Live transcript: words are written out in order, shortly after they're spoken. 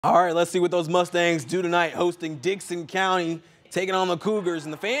All right, let's see what those Mustangs do tonight, hosting Dickson County, taking on the Cougars.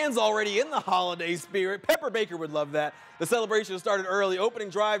 And the fans already in the holiday spirit. Pepper Baker would love that. The celebration started early. Opening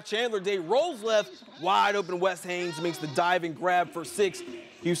drive, Chandler Day rolls left, wide open. Wes Haynes makes the diving grab for 6.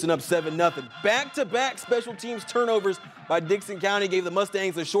 Houston up 7-0. Back-to-back special teams turnovers by Dickson County gave the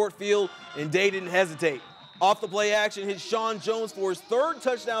Mustangs a short field, and Day didn't hesitate. Off the play action hit Sean Jones for his 3rd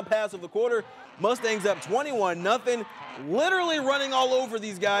touchdown pass of the quarter. Mustangs up 21-0. Literally running all over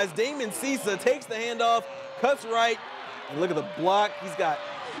these guys. Damon Cisa takes the handoff, cuts right, and look at the block. He's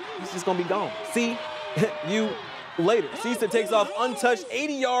just gonna be gone. See you later. Cisa takes off untouched,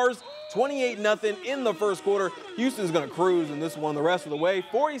 80 yards, 28-0 in the first quarter. Houston's gonna cruise in this one the rest of the way.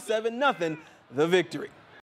 47-0, the victory.